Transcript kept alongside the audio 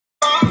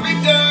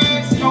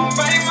bitches, gon'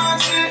 bang my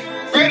shit.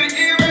 Ready to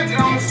get ready,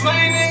 I'm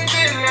slaying this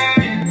bitch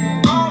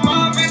like all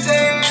my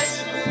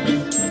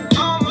bitches,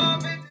 all my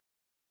bitches.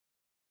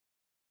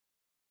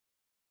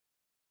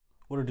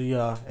 What it do,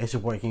 y'all? It's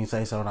your boy King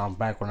Say So, and I'm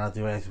back with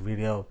another reaction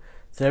video.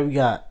 Today we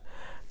got,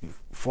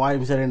 before I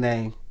even say the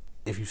name,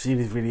 if you see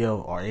this video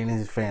or any of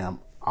his fam,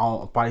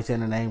 I'm probably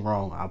saying the name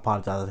wrong. I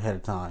apologize ahead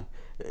of time.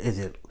 Is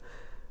it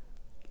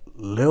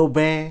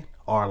LiBand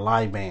or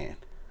LiBand?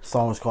 The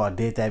song is called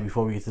Did That.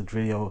 Before we get to the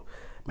video,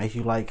 make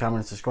sure you like, comment,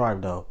 and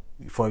subscribe though.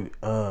 Before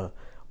you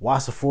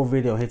watch the full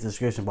video, hit the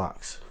description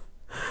box.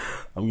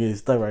 I'm getting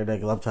stuck right there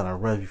because I'm trying to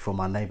rush before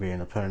my neighbor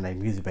and I'm turning their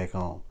music back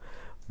on.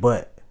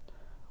 But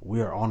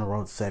we are on the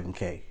road to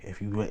 7K.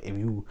 If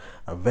you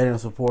a veteran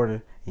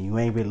supporter and you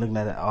ain't been looking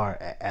at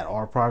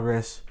our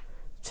progress,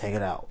 check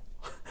it out.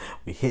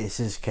 We hit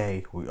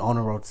 6K. We on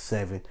the road to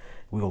 7.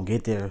 We gonna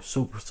get there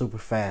super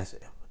fast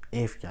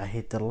if y'all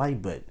hit the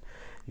like button.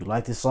 You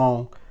like this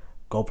song?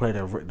 Go play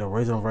the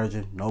original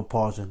version. No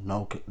pausing.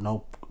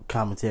 No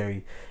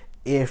commentary.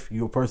 If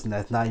you're a person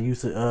that's not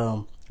used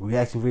to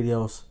reaction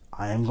videos,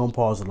 I am gonna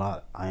pause a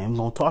lot. I am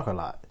gonna talk a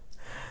lot.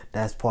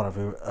 That's part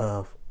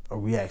of a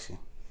reaction.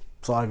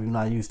 Sorry if you're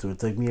not used to it. It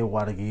took me a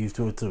while to get used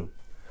to it too.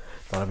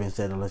 That being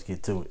said, let's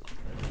get to it.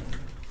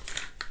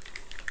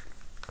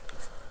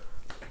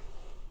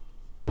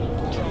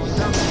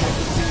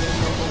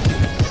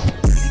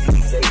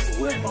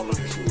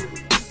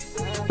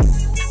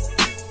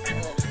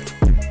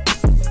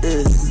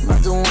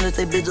 I don't want to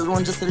say bitches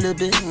want just a little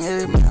bit.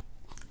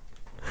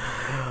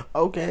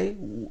 Okay,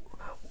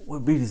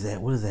 what beat is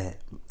that? What is that?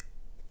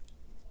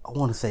 I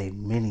want to say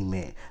Mini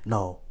Man.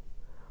 No.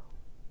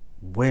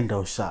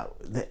 Window Shop.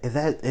 Is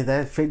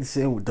that 50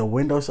 Cent with the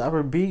Window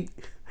Shopper beat?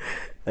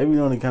 Let me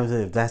know in the comments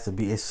if that's the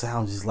beat. It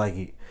sounds just like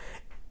it.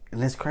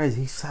 And that's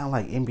crazy. He sound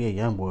like NBA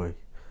Youngboy.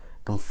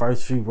 Them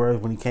first few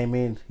words when he came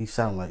in, he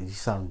sounded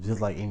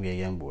just like NBA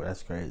Youngboy.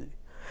 That's crazy.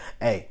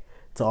 Hey,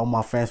 to all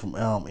my fans from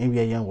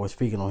NBA Youngboy,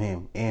 speaking on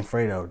him and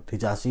Fredo,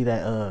 did y'all see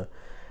that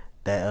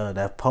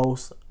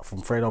post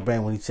from Fredo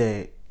Band when he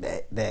said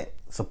that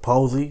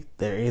supposedly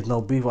there is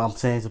no beef? I'm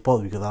saying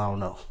supposedly because I don't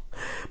know.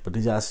 But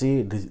did y'all see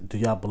it? Do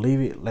y'all believe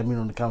it? Let me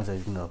know in the comments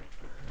if you know.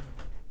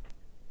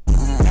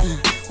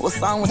 What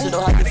song with you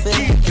though? How you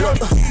feel?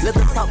 Look, let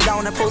the top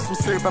down and pour some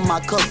syrup in my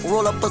cup.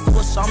 Roll up a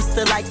switch, I'm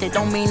still like that.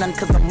 Don't mean nothing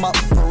cause I'm up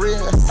for real.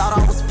 Thought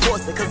I was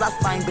forcing cause I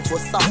sang, bitch,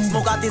 what's up?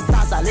 Smoke out this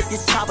sauce, I let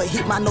this chopper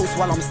hit my nose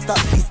while I'm stuck.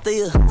 He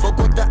still fuck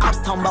what the ops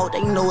talking about.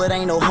 They know it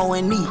ain't no hoe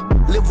in me.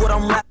 Live what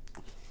I'm rapping.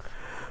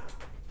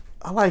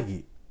 I like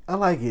it. I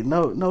like it.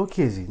 No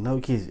kizzy.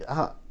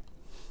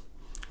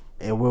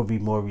 It will be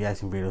more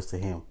reaction videos to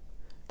him.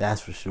 That's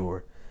for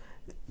sure.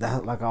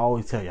 That, like I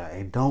always tell y'all,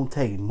 it don't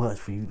take much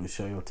for you to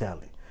show your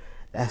talent.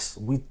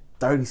 We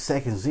 30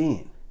 seconds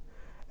in,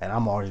 and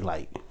I'm already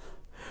like,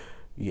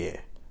 yeah,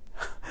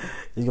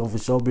 it's gonna for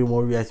sure be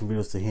more reaction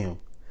videos to him.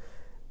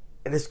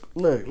 And it's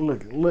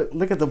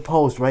look at the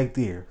post right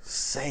there.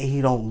 Say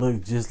he don't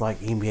look just like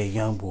NBA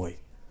Youngboy.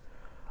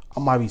 I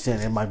might be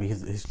saying it might be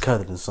his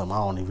cousin or something. I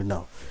don't even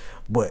know.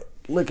 But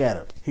look at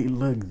him. He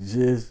looks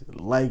just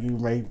like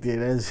him right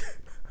there.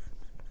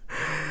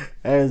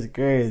 That's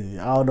crazy.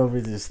 I don't know if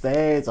it's his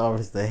stats or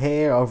if it's the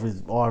hair or if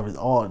it's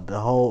all the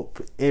whole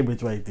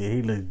image right there.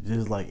 He looks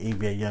just like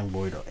NBA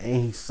Youngboy though,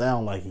 and he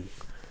sound like him.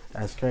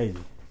 That's crazy.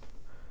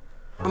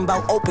 I'm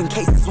about open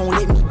cases, won't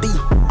let me be.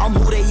 I'm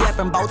who they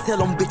yapping about, tell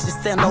them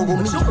bitches stand over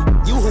me.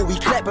 You who we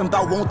clapping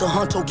about, want the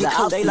huncho get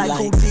caught. They like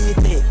who did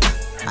that?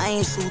 I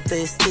ain't shoot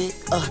that stick.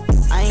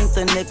 I ain't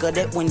the nigga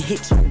that when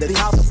hit you. The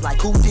cops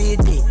like who did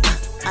that?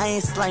 I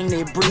ain't slang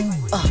that brick.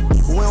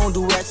 We don't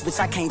do rats, bitch.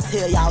 I can't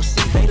tell y'all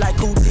shit. They like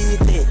who did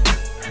that?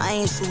 I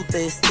ain't shoot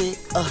that stick.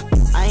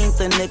 I ain't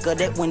the nigga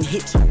that when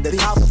hit you. The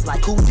cops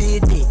like who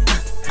did that?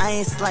 I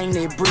ain't slang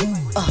that brick.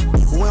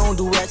 We don't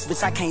do rats,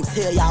 bitch. I can't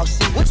tell y'all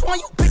shit. Which one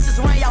you bitches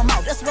ran y'all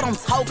mouth? That's what I'm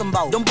talking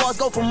about. Them boys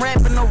go from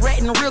rapping to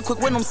ratting real quick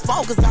when them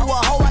focus. Now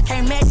a hoe I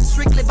can't match it,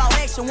 strictly about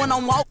action when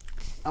I'm walking.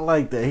 I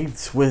like that he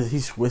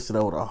switched it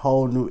over a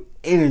whole new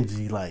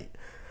energy, like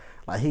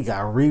he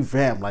got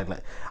revamped. Like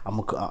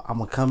I'm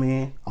gonna come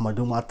in, I'm gonna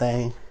do my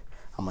thing,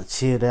 I'm gonna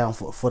chill down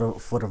for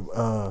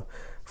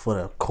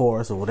the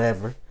chorus or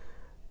whatever,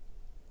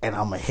 and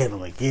I'm gonna hit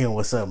him again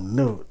with something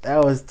new.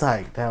 That was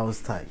tight.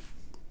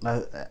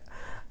 I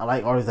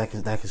like artists that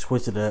can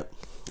switch it up.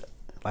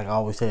 Like I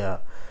always say, I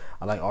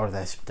like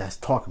artists that's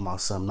talking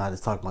about something, not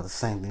just talking about the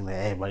same thing that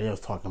everybody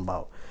else talking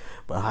about.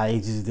 But how he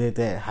just did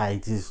that, how he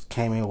just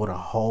came in with a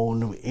whole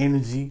new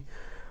energy.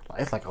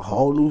 It's like a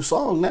whole new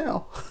song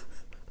now.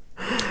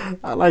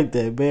 I like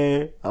that,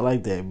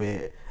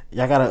 man.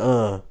 Y'all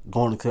gotta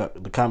go into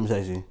the comment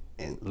section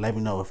and let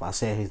me know if I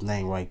said his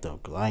name right though,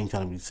 cause I ain't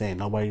trying to be saying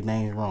nobody's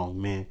name's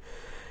wrong, man.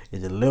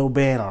 Is it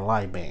LiBand or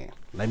LiBand?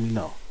 Let me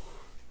know.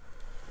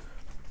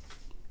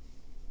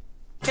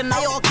 looking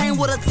out. They all came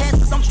with a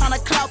test, I'm trying to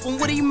clap him.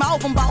 What he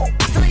mouthing about?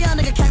 So the young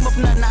nigga came up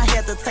from nothing, I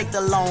had to take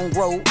the long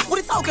road.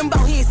 What he talking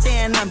about? He ain't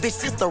saying nothing,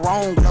 bitch, just the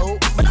wrong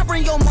globe. But I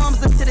bring your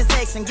moms into this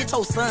action, get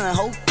your son,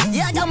 ho.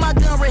 Yeah, I got my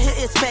gun right here,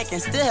 it's packing,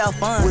 still have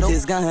fun with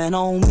this gun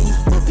on me.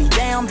 But be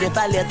damned if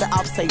I let the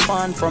ops take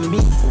fun from me.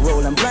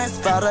 Rolling blunts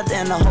fatter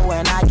than the hoe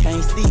and I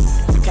can't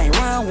see. You can't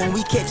run when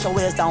we catch your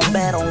ass down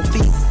bad on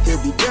feet.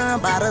 He'll be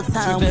done by the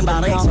time we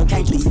done so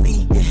can't you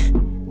see?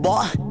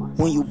 Boy,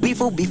 when you beef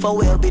for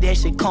LB, that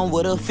shit come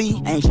with a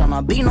fee. Ain't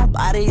tryna be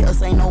nobody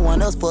else, ain't no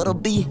one else for the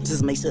B.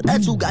 Just make sure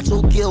that you got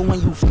your kill when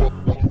you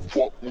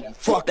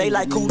fuck. They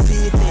like who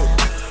did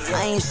that?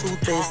 I ain't shoot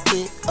that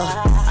stick.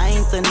 I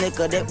ain't the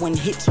nigga that when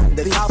hit you.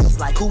 The cops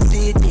like who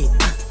did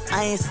that?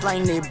 I ain't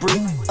slang that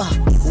brick.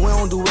 We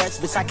don't do rats,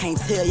 bitch. I can't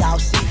tell y'all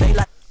shit. They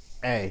like.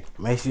 Hey,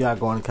 make sure y'all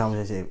go in the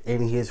comments if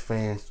any of his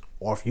fans,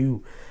 or if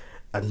you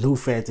a new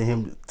fan to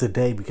him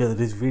today because of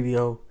this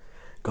video,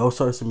 go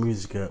search some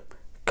music up,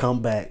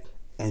 come back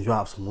and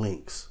drop some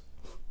links.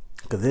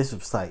 Cause this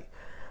was like,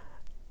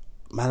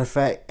 matter of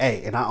fact,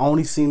 hey, and I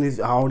only seen this,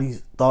 I only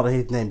thought of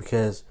his name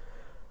because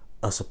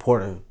a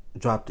supporter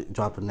dropped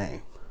the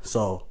name.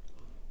 So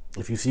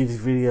if you see this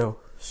video,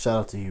 shout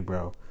out to you,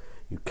 bro.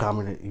 You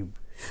commented, you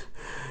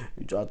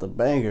dropped a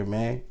banger,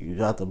 man. You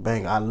dropped a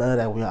banger. I love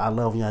that. I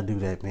love when y'all do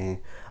that,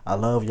 man. I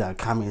love y'all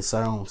comment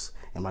songs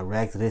and I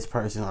react to this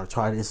person or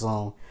try this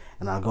song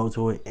and I go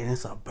to it and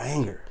it's a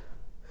banger.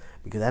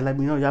 Because that let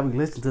me know y'all be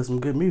listening to some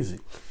good music.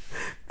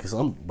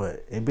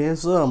 But it being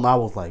some, I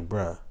was like,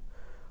 bruh,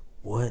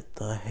 what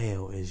the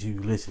hell is you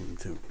listening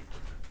to?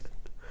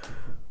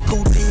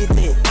 Who did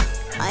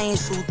that? I ain't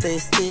shoot that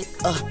stick.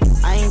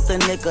 I ain't the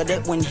nigga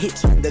that when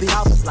hit you. The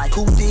cops like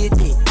who did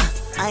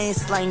that? I ain't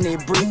slang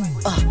that brick.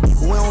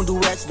 We don't do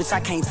rats, bitch.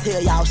 I can't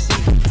tell y'all shit.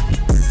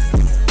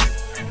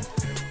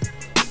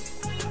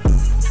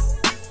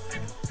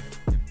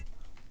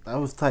 That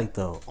was tight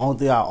though. Only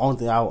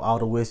thing I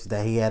would wish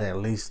that he had at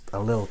least a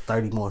little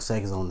 30 more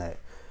seconds on that.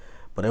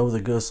 But it was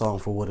a good song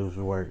for what it was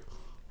worth.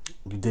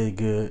 You did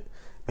good.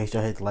 Make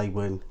sure you hit the like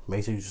button.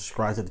 Make sure you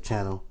subscribe to the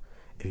channel.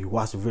 If you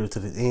watch the video to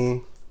the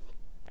end,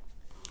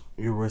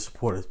 you're a real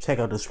supporter. Check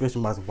out the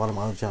description box and follow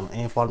my other channel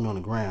and follow me on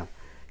the gram.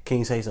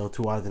 King Say So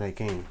 2 Hours in that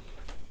King.